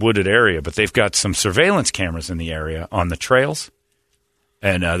this wooded area, but they've got some surveillance cameras in the area on the trails.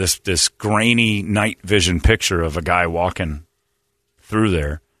 And this grainy night vision picture of a guy walking through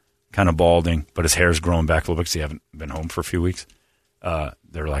there, kind of balding, but his hair's growing back a little bit because he hasn't been home for a few weeks.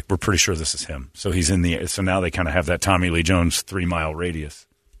 They're like, we're pretty sure this is him. So he's in the. So now they kind of have that Tommy Lee Jones 3-mile radius.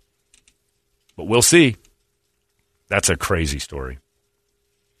 But we'll see. That's a crazy story.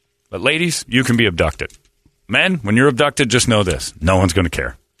 But ladies, you can be abducted. Men, when you're abducted, just know this: no one's going to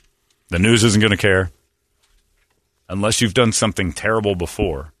care. The news isn't going to care. Unless you've done something terrible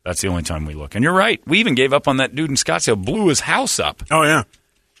before, that's the only time we look. And you're right. We even gave up on that dude in Scottsdale, blew his house up. Oh, yeah.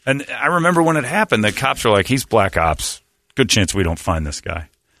 And I remember when it happened, the cops were like, he's black ops. Good chance we don't find this guy.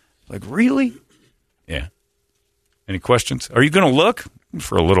 Like, really? Yeah. Any questions? Are you going to look?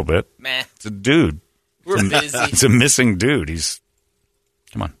 For a little bit. Meh. It's a dude. We're busy. It's a missing dude.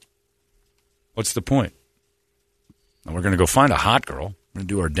 Come on. What's the point? Now we're going to go find a hot girl. We're going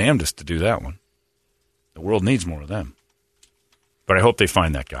to do our damnedest to do that one. The world needs more of them. But I hope they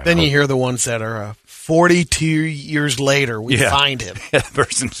find that guy. Then you hear the ones that are 42 years later, we find him.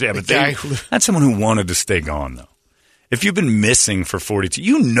 That's someone who wanted to stay gone, though. If you've been missing for 42,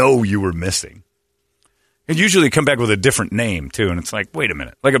 you know you were missing. And usually come back with a different name, too. And it's like, wait a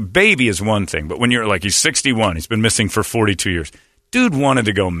minute. Like a baby is one thing. But when you're like, he's 61, he's been missing for 42 years. Dude wanted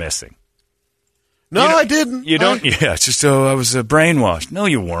to go missing. No, I didn't. You don't? Yeah, it's just, I was brainwashed. No,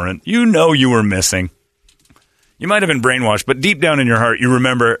 you weren't. You know you were missing. You might have been brainwashed, but deep down in your heart, you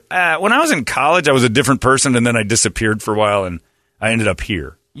remember, when I was in college, I was a different person, and then I disappeared for a while, and I ended up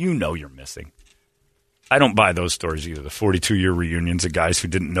here. You know you're missing. I don't buy those stories either, the 42-year reunions of guys who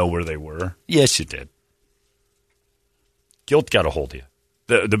didn't know where they were. Yes, you did. Guilt got a hold of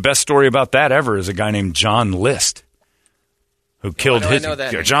you. The best story about that ever is a guy named John List, who killed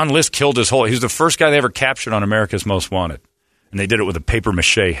John List killed his whole. He was the first guy they ever captured on America's Most Wanted, and they did it with a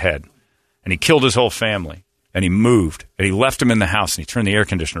papier-mâché head, and he killed his whole family. And he moved, and he left them in the house, and he turned the air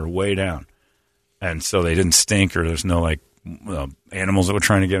conditioner way down. And so they didn't stink, or there's no, animals that were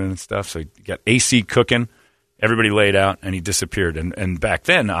trying to get in and stuff. So he got AC cooking, everybody laid out, and he disappeared. And back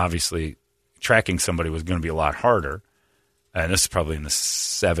then, obviously, tracking somebody was going to be a lot harder. And this is probably in the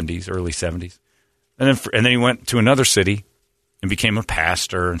 70s, early 70s. And then he went to another city and became a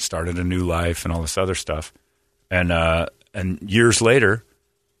pastor and started a new life and all this other stuff. And years later,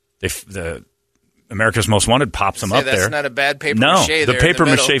 the America's Most Wanted pops him up there. That's not a bad paper mache. No, the paper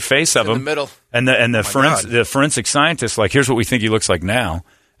mache face of him. In the middle. And the forensic scientist, here's what we think he looks like now.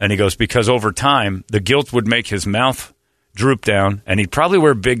 And he goes, because over time, the guilt would make his mouth droop down, and he'd probably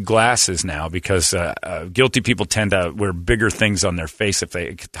wear big glasses now because guilty people tend to wear bigger things on their face if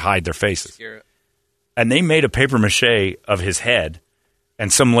they hide their faces. And they made a paper mache of his head,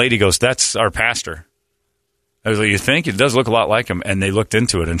 and some lady goes, that's our pastor. I was like, you think? It does look a lot like him. And they looked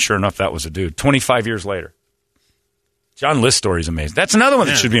into it, and sure enough, that was a dude. 25 years later. John List story is amazing. That's another one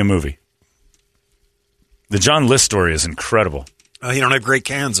that should be a movie. The John List story is incredible. You don't have great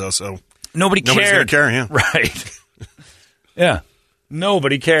cans, though, so nobody's going to care, yeah. Right. Yeah.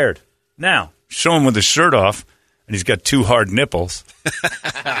 Nobody cared. Now, show him with his shirt off, and he's got 2 hard nipples.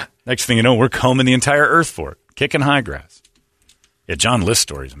 Next thing you know, we're combing the entire earth for it, kicking high grass. Yeah, John List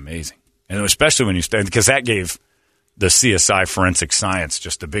story is amazing. And especially when you stand, because that gave the CSI forensic science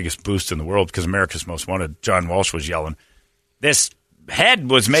just the biggest boost in the world, because America's Most Wanted, John Walsh was yelling, this head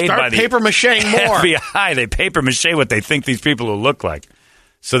was made by the paper mache more. FBI. They paper mache what they think these people will look like.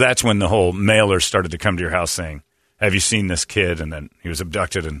 So that's when the whole mailers started to come to your house saying, have you seen this kid? And then he was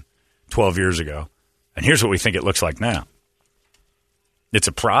abducted 12 years ago. And here's what we think it looks like now. It's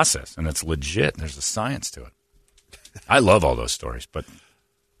a process, and it's legit. There's a science to it. I love all those stories, but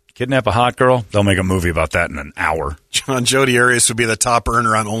kidnap a hot girl, they'll make a movie about that in an hour. Jodi Arias would be the top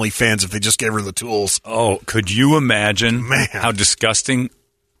earner on OnlyFans if they just gave her the tools. Oh, could you imagine how disgusting,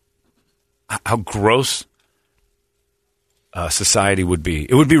 how gross society would be?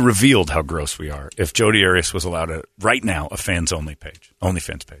 It would be revealed how gross we are if Jodi Arias was allowed right now, a fans-only page,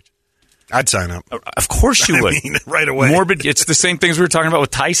 OnlyFans page. I'd sign up. Of course you would. Right away. Morbid. It's the same things we were talking about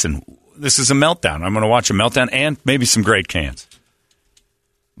with Tyson. This is a meltdown. I'm going to watch a meltdown and maybe some great cans.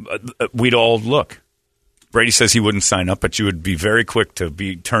 We'd all look. Brady says he wouldn't sign up, but you would be very quick to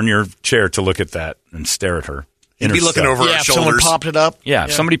turn your chair to look at that and stare at her. He'd be looking over our shoulders. If someone popped it up. Yeah,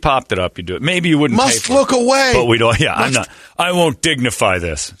 if somebody popped it up, you do it. Maybe you wouldn't Must pay for look it, away. But we'd all, I'm not. I won't dignify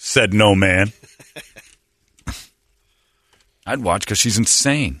this, said no man. I'd watch because she's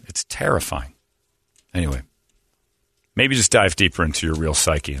insane. It's terrifying. Anyway, maybe just dive deeper into your real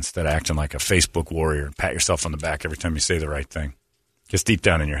psyche instead of acting like a Facebook warrior and pat yourself on the back every time you say the right thing. Just deep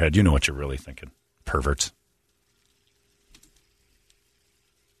down in your head, you know what you're really thinking. Perverts.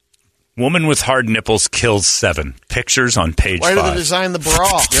 Woman with hard nipples kills 7. Pictures on page 5. Why did they design the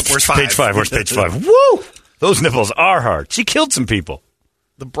bra? Yep, where's 5? Page 5. Where's page 5? Woo! Those nipples are hard. She killed some people.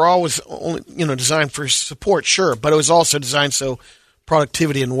 The bra was only, designed for support, sure, but it was also designed so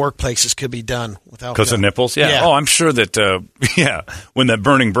productivity in workplaces could be done without because of nipples. Yeah. Oh, I'm sure that. When that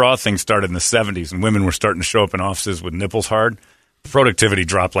burning bra thing started in the 70s and women were starting to show up in offices with nipples hard, productivity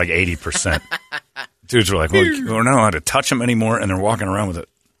dropped like 80%. Dudes were like, well, we're not allowed to touch them anymore, and they're walking around with it.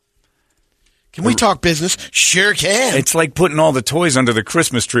 Can we talk business? Sure can. It's like putting all the toys under the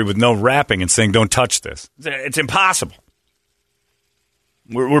Christmas tree with no wrapping and saying, don't touch this. It's impossible.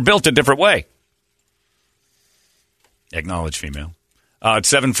 We're built a different way. Acknowledge female.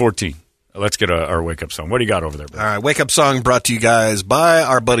 It's 7:14. Let's get our wake-up song. What do you got over there, bro? All right, wake-up song brought to you guys by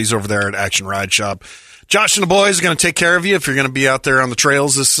our buddies over there at Action Ride Shop. Josh and the boys are going to take care of you if you're going to be out there on the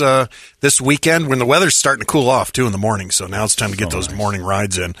trails this weekend when the weather's starting to cool off, too, in the morning. So now it's time to get those morning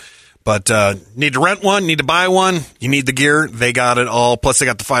rides in. But need to rent one, need to buy one, you need the gear. They got it all. Plus, they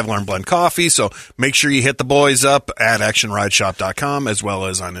got the 5-alarm blend coffee. So make sure you hit the boys up at actionrideshop.com as well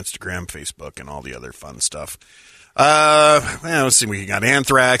as on Instagram, Facebook, and all the other fun stuff. Let's see. We got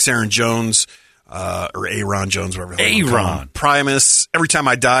Anthrax, Aaron Jones, or Aaron Jones, whatever. Aaron. Primus, Every Time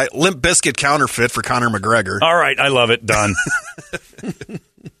I Die, Limp Bizkit Counterfeit for Conor McGregor. All right, I love it. Done.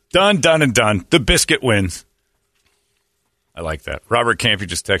 Done, and done. The biscuit wins. I like that. Robert Campy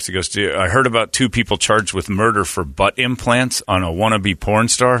just texted, goes, I heard about 2 people charged with murder for butt implants on a wannabe porn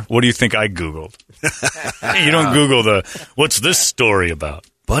star. What do you think I Googled? You don't Google what's this story about?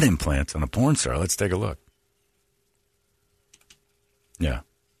 Butt implants on a porn star. Let's take a look. Yeah.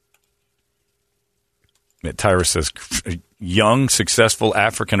 Tyra says, young, successful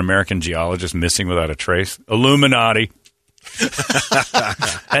African-American geologist missing without a trace. Illuminati.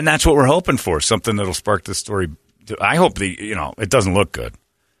 And that's what we're hoping for, something that'll spark this story. I hope it doesn't look good.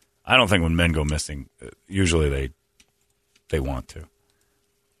 I don't think when men go missing, usually they want to.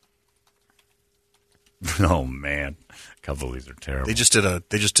 Oh man, a couple of these are terrible. They just did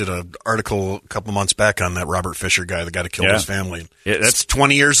a article a couple months back on that Robert Fisher guy, the guy that killed his family. Yeah, that's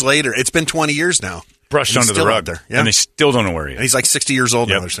 20 years later. It's been 20 years now. Brushed under the rug there, and they still don't know where he is. And he's like 60 years old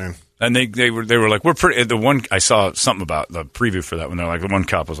now. They're saying. And they were like, we're pretty. The one I saw something about the preview for that when they're like, the one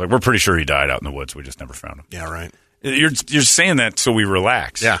cop was like, we're pretty sure he died out in the woods. We just never found him. Yeah, right. You're saying that so we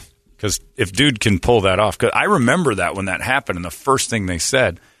relax. Yeah. Because if dude can pull that off, because I remember that when that happened, and the first thing they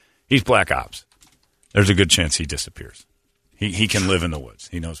said, he's black ops. There's a good chance he disappears. He can live in the woods.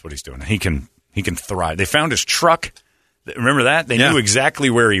 He knows what he's doing. He can thrive. They found his truck. Remember that? They knew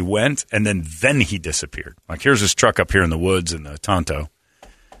exactly where he went, and then he disappeared. Like, here's his truck up here in the woods in the Tonto.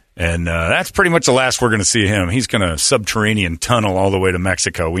 And that's pretty much the last we're going to see him. He's going to subterranean tunnel all the way to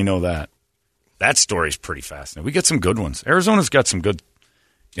Mexico. We know that. That story's pretty fascinating. We get some good ones. Arizona's got some good,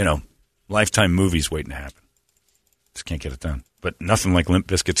 Lifetime movies waiting to happen. Just can't get it done. But nothing like Limp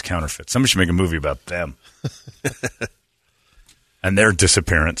Bizkit's Counterfeit. Somebody should make a movie about them. And their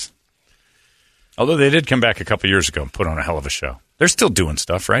disappearance. Although they did come back a couple years ago and put on a hell of a show. They're still doing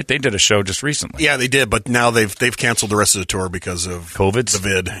stuff, right? They did a show just recently. Yeah, they did, but now they've canceled the rest of the tour because of COVID. The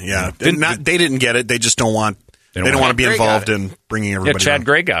vid. Yeah, they didn't get it. They just don't want. They don't want to be involved in bringing everybody. Yeah, Chad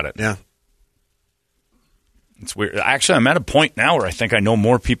Gray got it. Yeah, it's weird. Actually, I'm at a point now where I think I know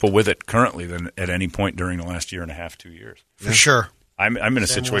more people with it currently than at any point during the last year and a half, 2 years. For sure. I'm in a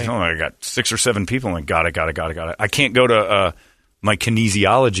situation where I got 6 or 7 people and got it. I can't go to my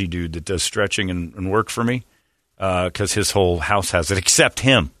kinesiology dude that does stretching and work for me because his whole house has it except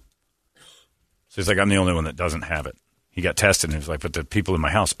him. So he's like, I'm the only one that doesn't have it. He got tested and he was like, but the people in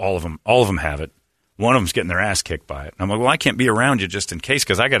my house, all of them have it. One of them's getting their ass kicked by it. And I'm like, well, I can't be around you just in case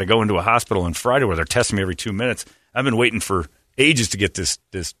because I got to go into a hospital on Friday where they're testing me every 2 minutes. I've been waiting for ages to get this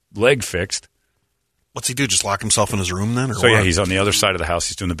leg fixed. What's he do? Just lock himself in his room then? Or so, yeah, he's on the other side of the house.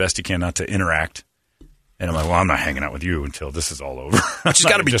 He's doing the best he can not to interact. And I'm like, well, I'm not hanging out with you until this is all over. Which has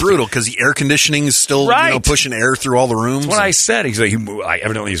got to be brutal because the air conditioning is still pushing air through all the rooms. That's what I said. He's like,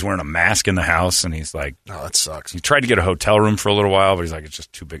 evidently he's wearing a mask in the house. And he's like, oh, that sucks. He tried to get a hotel room for a little while, but he's like, it's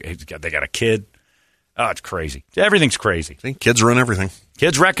just too big. They got a kid. Oh, it's crazy. Everything's crazy. See, kids ruin everything.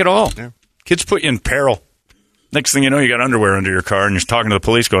 Kids wreck it all. Yeah. Kids put you in peril. Next thing you know, you got underwear under your car and you're talking to the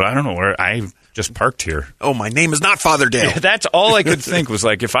police going, I don't know where I just parked here. Oh, my name is not Father Dale. Yeah, that's all I could think was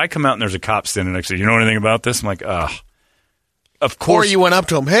like, if I come out and there's a cop standing next to you know anything about this? I'm like, of course. Or you went up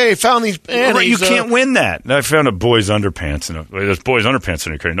to him, hey, found these panties. You can't win that. I found a boy's underpants. There's boy's underpants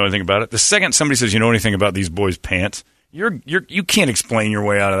in your car. You know anything about it? The second somebody says, you know anything about these boys' pants, you can't explain your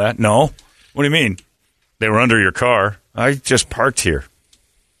way out of that. No. What do you mean? They were under your car. I just parked here.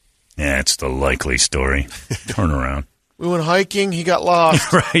 Yeah, it's the likely story. Turn around. We went hiking. He got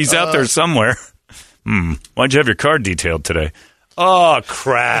lost. Right, he's out there somewhere. Why'd you have your car detailed today? Oh,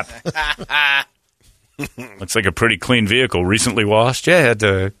 crap. Looks like a pretty clean vehicle. Recently washed. Yeah, I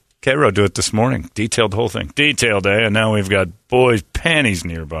had Cairo do it this morning. Detailed the whole thing. Detail day, and now we've got boys' panties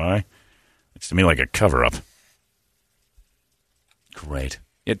nearby. Looks to me like a cover-up. Great.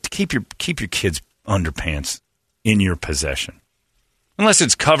 Yeah, keep your kids' underpants in your possession. Unless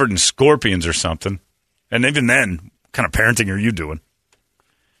it's covered in scorpions or something. And even then, what kind of parenting are you doing?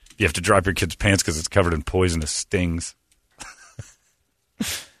 You have to drop your kid's pants because it's covered in poisonous stings.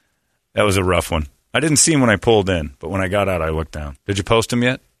 That was a rough one. I didn't see him when I pulled in, but when I got out, I looked down. Did you post them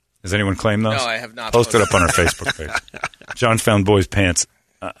yet? Has anyone claimed those? No, I have not. Post it up on our Facebook page. John found boys' pants.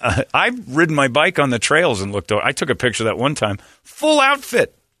 I've ridden my bike on the trails and looked over. I took a picture that one time. Full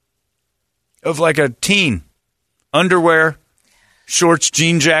outfit of like a teen. Underwear, shorts,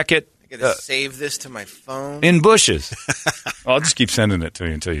 jean jacket. I got to save this to my phone. In bushes. I'll just keep sending it to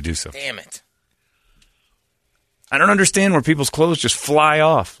you until you do so. Damn it. I don't understand where people's clothes just fly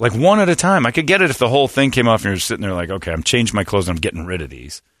off. Like one at a time. I could get it if the whole thing came off and you're sitting there like, okay, I'm changing my clothes and I'm getting rid of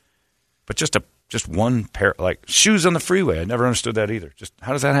these. But just one pair, like shoes on the freeway. I never understood that either. Just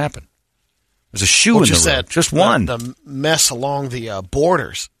how does that happen? There's a shoe in the road. Just one. The mess along the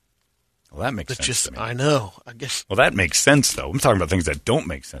borders. Well, that makes sense to me. I know. I guess. Well, that makes sense, though. I'm talking about things that don't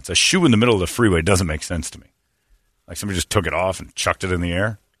make sense. A shoe in the middle of the freeway doesn't make sense to me. Like somebody just took it off and chucked it in the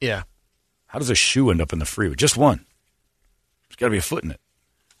air. Yeah. How does a shoe end up in the freeway? Just one. There's got to be a foot in it.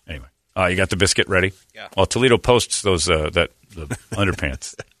 Anyway, you got the biscuit ready? Yeah. Well, Toledo posts those the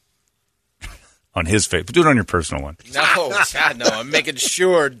underpants on his face. But do it on your personal one. No, God, no. I'm making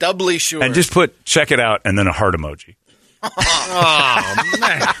sure, doubly sure. And just put check it out and then a heart emoji. Oh,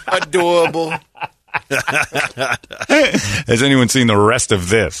 man. Adorable. Has anyone seen the rest of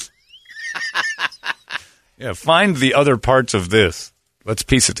this? Yeah, find the other parts of this. Let's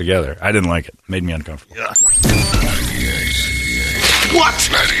piece it together. I didn't like it. Made me uncomfortable. Yeah. 98. What?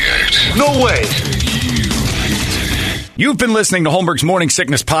 98. No way. You've been listening to Holmberg's Morning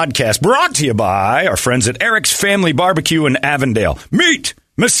Sickness Podcast, brought to you by our friends at Eric's Family Barbecue in Avondale. Meet,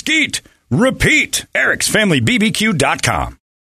 mesquite, repeat. Eric'sFamilyBBQ.com.